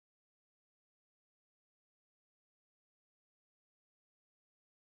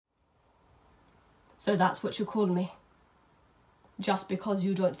So that's what you call me. Just because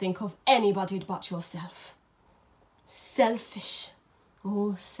you don't think of anybody but yourself. Selfish.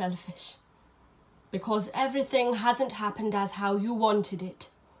 Oh, selfish. Because everything hasn't happened as how you wanted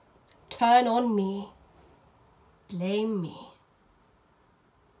it. Turn on me. Blame me.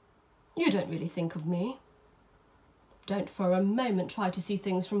 You don't really think of me. Don't for a moment try to see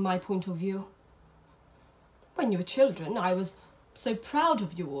things from my point of view. When you were children, I was so proud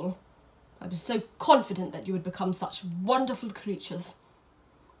of you all. I was so confident that you would become such wonderful creatures.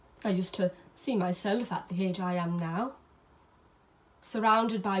 I used to see myself at the age I am now,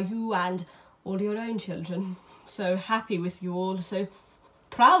 surrounded by you and all your own children, so happy with you all, so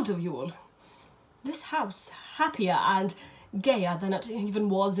proud of you all. This house happier and gayer than it even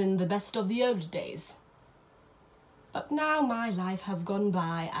was in the best of the old days. But now my life has gone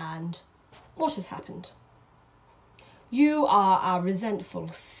by, and what has happened? You are a resentful,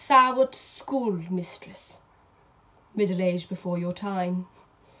 soured schoolmistress, middle-aged before your time.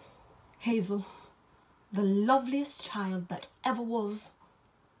 Hazel, the loveliest child that ever was,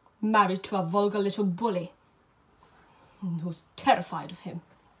 married to a vulgar little bully who's terrified of him.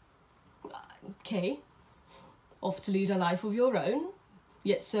 Kay, off to lead a life of your own,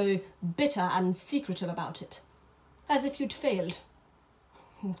 yet so bitter and secretive about it, as if you'd failed.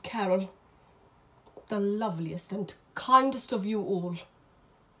 Carol, the loveliest and kindest of you all,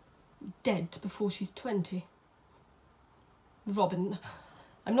 dead before she's 20. Robin,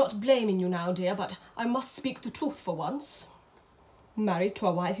 I'm not blaming you now, dear, but I must speak the truth for once. Married to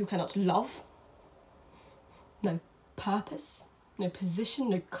a wife you cannot love. No purpose, no position,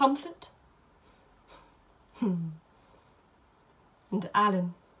 no comfort. And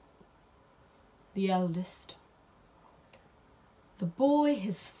Alan, the eldest. The boy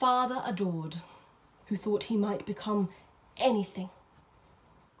his father adored, who thought he might become anything.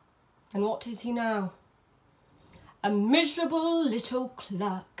 And what is he now? A miserable little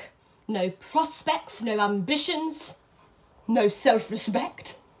clerk. No prospects, no ambitions, no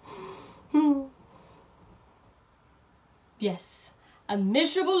self-respect. Yes, a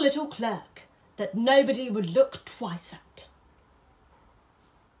miserable little clerk that nobody would look twice at.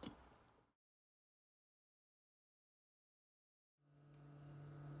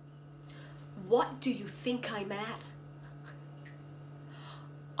 What do you think I'm at?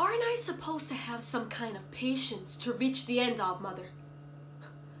 Aren't I supposed to have some kind of patience to reach the end of, Mother?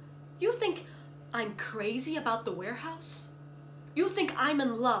 You think I'm crazy about the warehouse? You think I'm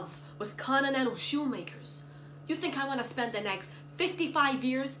in love with continental shoemakers? You think I want to spend the next 55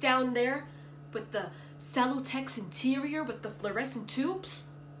 years down there with the Celotex interior with the fluorescent tubes?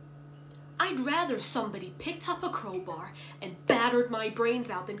 I'd rather somebody picked up a crowbar and battered my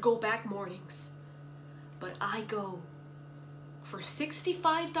brains out than go back mornings. But I go. For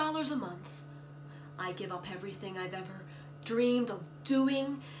 $65 a month, I give up everything I've ever dreamed of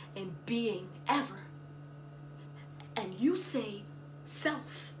doing and being, ever. And you say,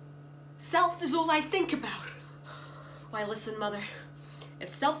 self. Self is all I think about. Why, listen, Mother, if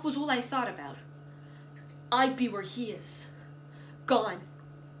self was all I thought about, I'd be where he is. Gone.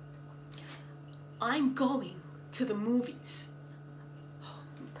 I'm going to the movies.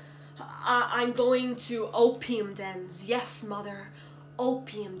 I'm going to opium dens. Yes, Mother,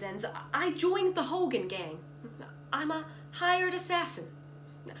 opium dens. I joined the Hogan gang. I'm a hired assassin.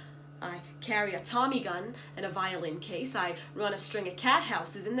 I carry a Tommy gun and a violin case. I run a string of cat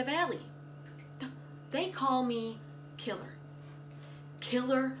houses in the valley. They call me Killer.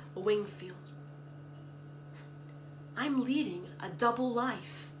 Killer Wingfield. I'm leading a double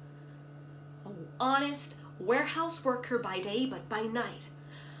life. An honest warehouse worker by day, but by night,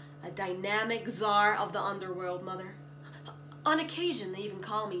 a dynamic czar of the underworld, Mother. On occasion, they even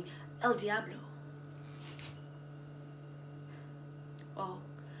call me El Diablo. Oh,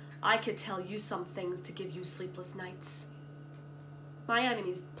 I could tell you some things to give you sleepless nights. My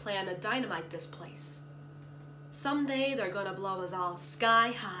enemies plan to dynamite this place. Someday they're gonna blow us all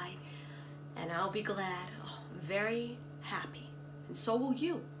sky high, and I'll be glad, very happy, and so will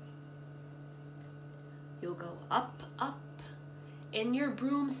you. You'll go up, up, in your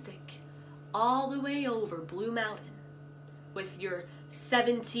broomstick, all the way over Blue Mountain, with your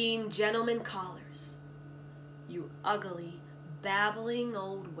 17 gentlemen callers, you ugly, babbling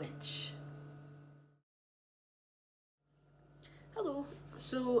old witch. Hello.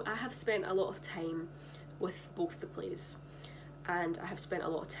 So I have spent a lot of time with both the plays, and I have spent a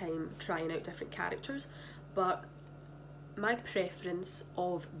lot of time trying out different characters, but my preference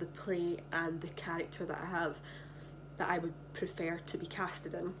of the play and the character that I would prefer to be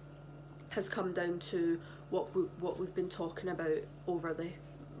casted in has come down to what we've been talking about over the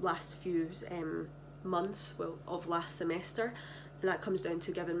last few months, well, of last semester, and that comes down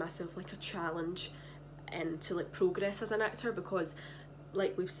to giving myself like a challenge and to like progress as an actor, because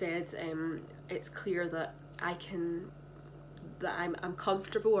like we've said, it's clear that I'm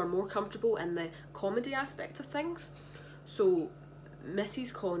comfortable, or more comfortable, in the comedy aspect of things. So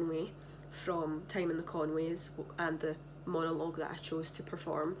Mrs. Conway from Time in the Conways, and the monologue that I chose to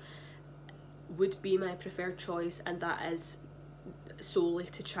perform, would be my preferred choice, and that is solely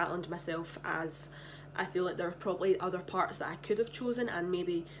to challenge myself, as I feel like there are probably other parts that I could have chosen and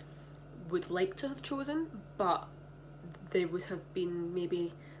maybe would like to have chosen, but they would have been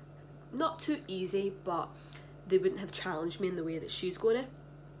maybe not too easy, but they wouldn't have challenged me in the way that she's going to.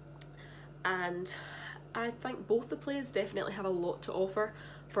 And I think both the plays definitely have a lot to offer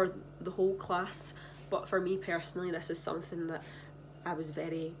for the whole class, but for me personally, this is something that I was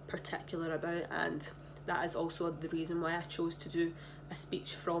very particular about, and that is also the reason why I chose to do a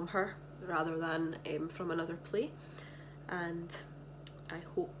speech from her rather than from another play. And I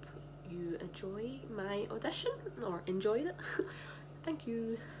hope you enjoy my audition, or enjoyed it. Thank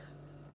you.